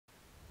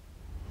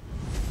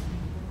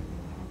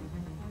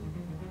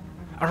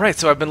Alright,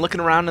 so I've been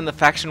looking around in the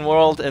faction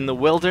world in the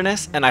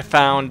wilderness, and I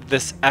found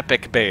this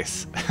epic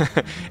base.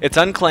 It's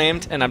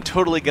unclaimed, and I'm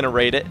totally going to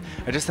raid it.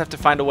 I just have to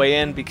find a way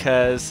in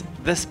because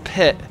this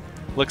pit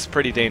looks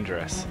pretty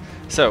dangerous.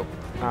 So,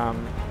 I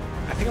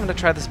think I'm going to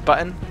try this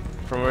button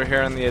from over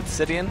here on the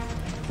obsidian.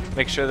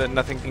 Make sure that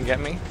nothing can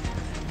get me.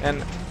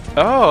 And,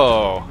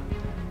 oh!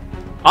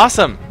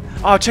 Awesome!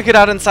 Oh, check it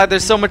out inside.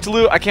 There's so much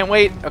loot. I can't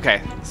wait.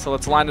 Okay, so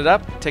let's line it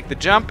up, take the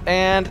jump,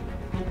 and...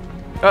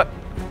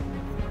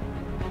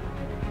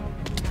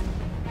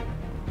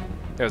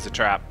 It was a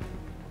trap.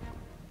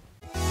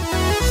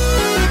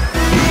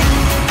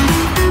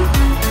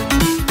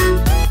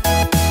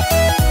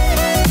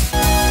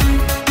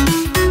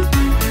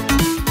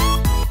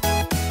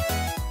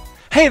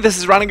 Hey, this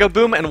is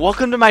RonnygoBOOM, and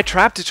welcome to my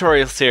trap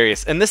tutorial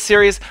series. In this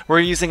series,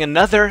 we're using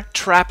another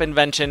trap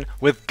invention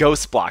with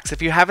ghost blocks.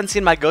 If you haven't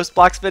seen my ghost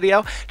blocks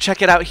video,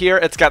 check it out here.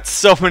 It's got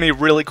so many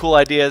really cool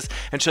ideas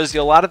and shows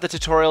you a lot of the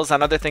tutorials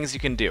on other things you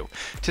can do.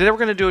 Today we're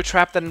going to do a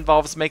trap that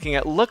involves making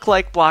it look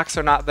like blocks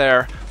are not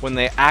there when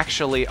they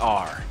actually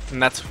are.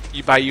 And that's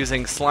by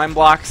using slime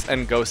blocks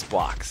and ghost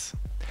blocks.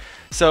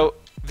 So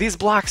these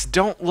blocks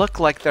don't look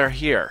like they're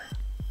here,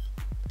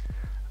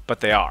 but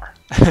they are.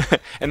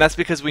 And that's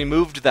because we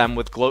moved them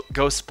with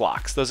ghost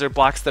blocks. Those are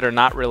blocks that are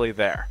not really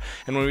there.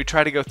 And when we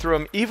try to go through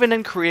them, even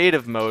in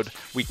creative mode,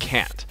 we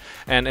can't.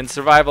 And in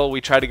survival,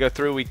 we try to go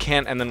through, we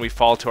can't, and then we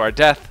fall to our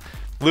death.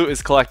 Loot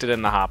is collected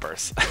in the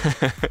hoppers.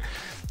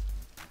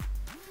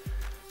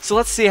 So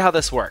let's see how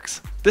this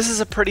works. This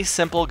is a pretty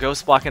simple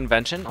ghost block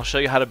invention. I'll show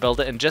you how to build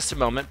it in just a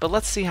moment, but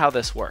let's see how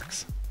this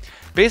works.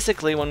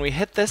 Basically, when we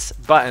hit this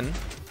button,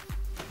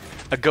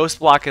 a ghost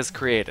block is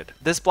created.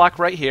 This block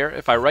right here,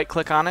 if I right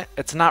click on it,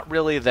 it's not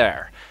really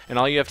there. And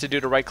all you have to do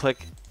to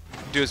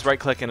do is right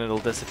click and it'll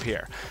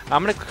disappear.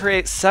 I'm going to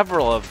create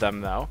several of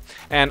them though,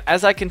 and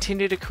as I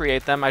continue to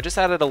create them, I just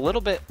added a little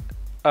bit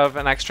of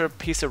an extra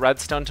piece of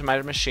redstone to my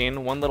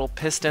machine, one little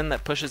piston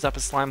that pushes up a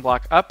slime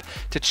block up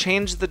to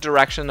change the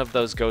direction of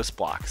those ghost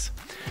blocks.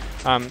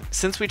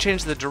 Since we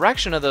changed the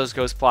direction of those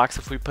ghost blocks,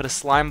 if we put a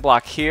slime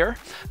block here,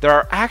 there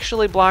are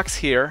actually blocks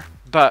here,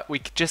 but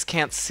we just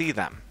can't see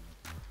them.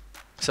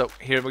 So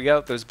here we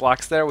go, there's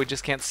blocks there, we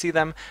just can't see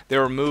them. They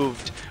were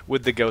moved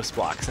with the ghost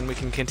blocks, and we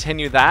can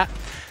continue that.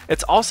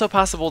 It's also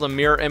possible to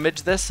mirror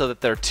image this so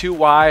that they're 2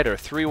 wide or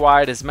 3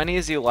 wide, as many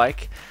as you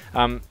like.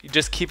 You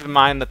just keep in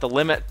mind that the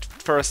limit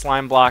for a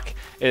slime block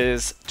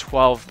is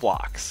 12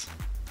 blocks.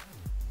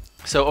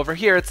 So over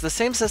here, it's the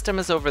same system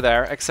as over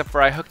there, except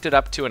for I hooked it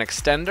up to an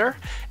extender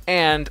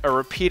and a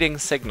repeating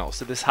signal.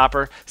 So this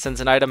hopper sends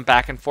an item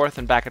back and forth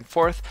and back and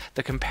forth.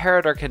 The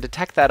comparator can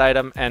detect that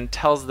item and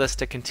tells this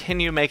to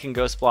continue making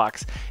ghost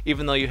blocks,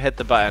 even though you hit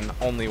the button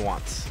only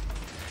once.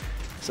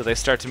 So they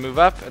start to move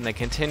up and they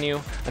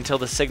continue until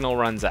the signal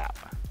runs out.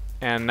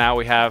 And now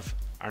we have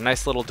our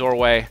nice little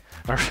doorway,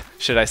 or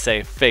should I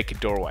say fake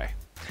doorway.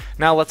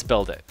 Now let's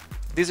build it.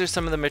 These are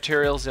some of the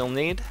materials you'll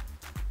need.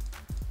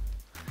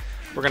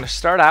 We're going to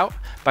start out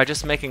by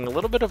just making a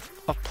little bit of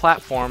a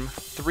platform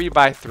 3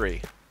 by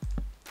 3.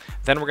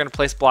 Then we're going to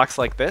place blocks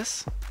like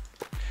this,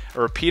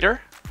 a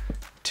repeater,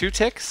 2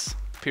 ticks,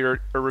 a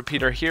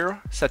repeater here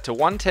set to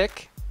 1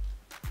 tick,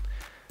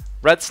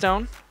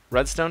 redstone,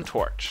 redstone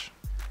torch.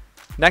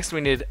 Next we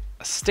need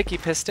a sticky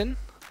piston,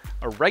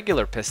 a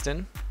regular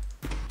piston,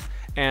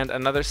 and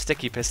another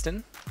sticky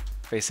piston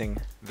facing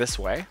this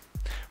way.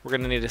 We're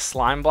going to need a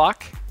slime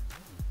block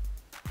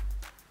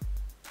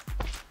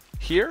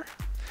here,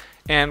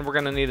 and we're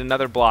going to need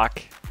another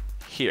block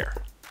here.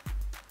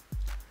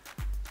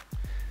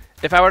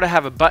 If I were to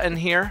have a button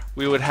here,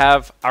 we would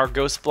have our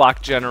ghost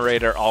block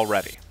generator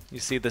already. You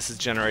see this is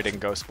generating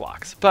ghost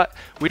blocks. But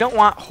we don't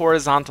want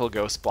horizontal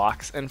ghost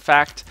blocks. In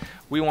fact,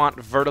 we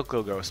want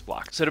vertical ghost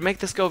blocks. So to make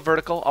this go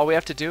vertical, all we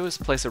have to do is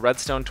place a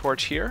redstone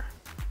torch here,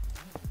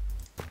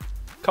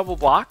 a couple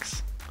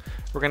blocks.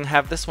 We're going to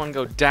have this one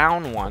go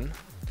down 1,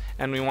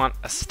 and we want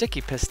a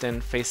sticky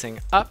piston facing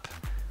up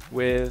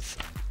with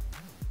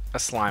a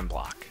slime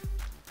block.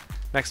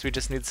 Next we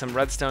just need some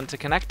redstone to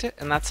connect it,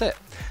 and that's it.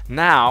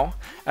 Now,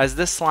 as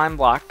this slime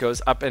block goes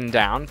up and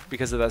down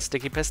because of that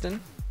sticky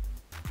piston,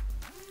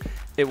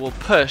 it will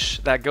push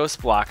that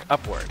ghost block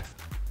upward.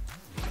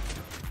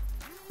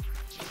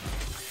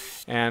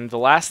 And the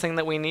last thing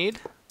that we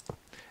need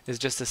is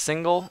just a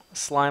single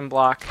slime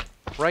block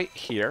right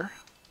here,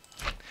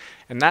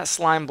 and that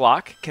slime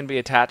block can be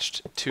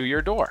attached to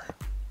your door.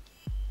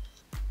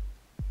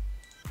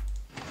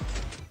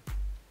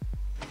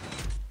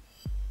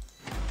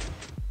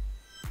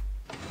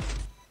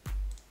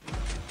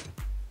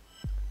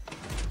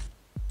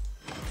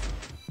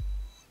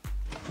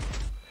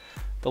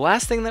 The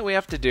last thing that we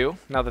have to do,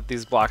 now that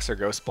these blocks are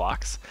ghost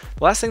blocks,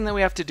 the last thing that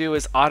we have to do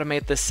is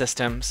automate this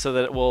system so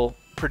that it will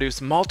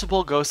produce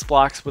multiple ghost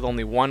blocks with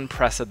only 1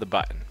 press of the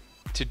button.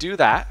 To do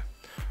that,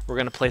 we're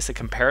going to place a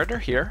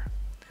comparator here,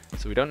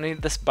 so we don't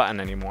need this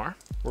button anymore.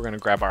 We're going to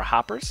grab our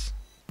hoppers.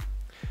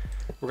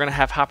 We're going to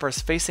have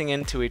hoppers facing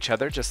into each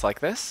other just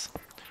like this.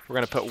 We're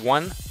going to put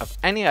one of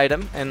any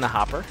item in the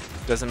hopper,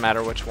 doesn't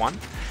matter which one,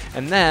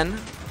 and then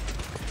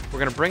We're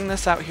going to bring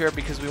this out here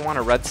because we want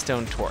a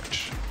redstone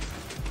torch.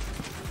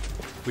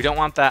 We don't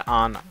want that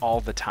on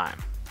all the time.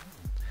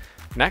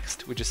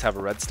 Next, we just have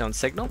a redstone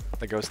signal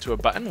that goes to a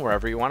button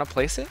wherever you want to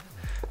place it.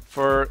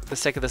 For the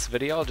sake of this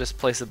video, I'll just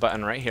place a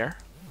button right here.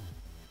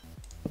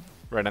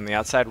 Right on the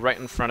outside, right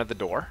in front of the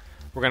door.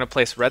 We're going to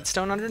place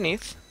redstone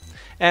underneath,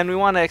 and we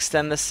want to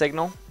extend this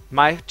signal.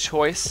 My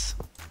choice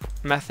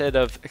method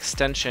of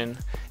extension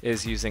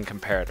is using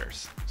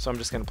comparators. So I'm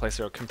just going to place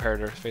a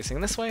comparator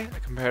facing this way,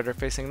 a comparator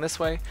facing this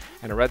way,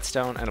 and a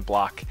redstone and a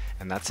block,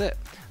 and that's it.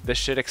 This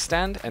should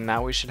extend, and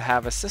now we should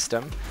have a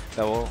system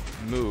that will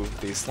move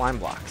these slime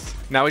blocks.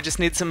 Now we just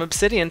need some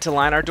obsidian to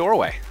line our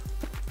doorway.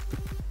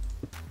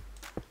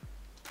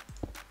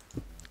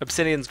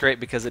 Obsidian's great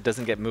because it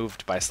doesn't get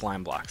moved by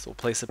slime blocks. We'll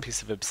place a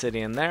piece of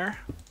obsidian there,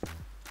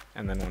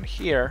 and then one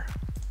here.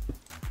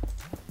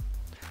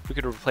 We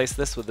could replace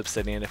this with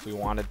obsidian if we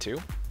wanted to.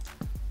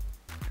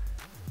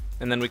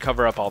 And then we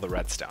cover up all the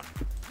redstone.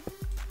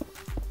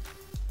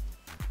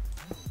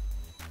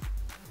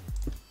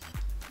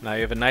 Now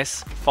you have a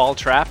nice fall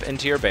trap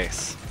into your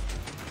base.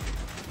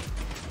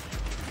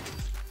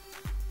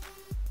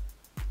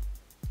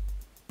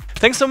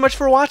 Thanks so much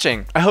for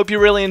watching. I hope you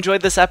really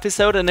enjoyed this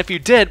episode, and if you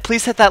did,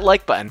 please hit that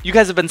like button. You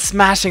guys have been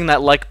smashing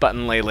that like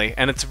button lately,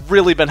 and it's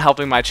really been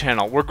helping my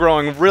channel. We're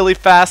growing really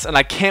fast, and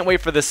I can't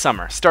wait for this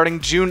summer.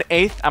 Starting June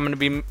 8th, I'm going to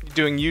be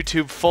doing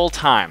YouTube full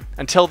time.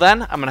 Until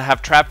then, I'm going to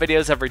have trap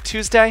videos every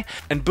Tuesday,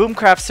 and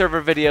Boomcraft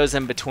server videos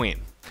in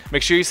between.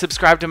 Make sure you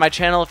subscribe to my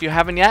channel if you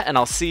haven't yet, and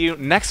I'll see you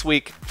next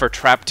week for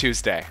Trap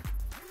Tuesday.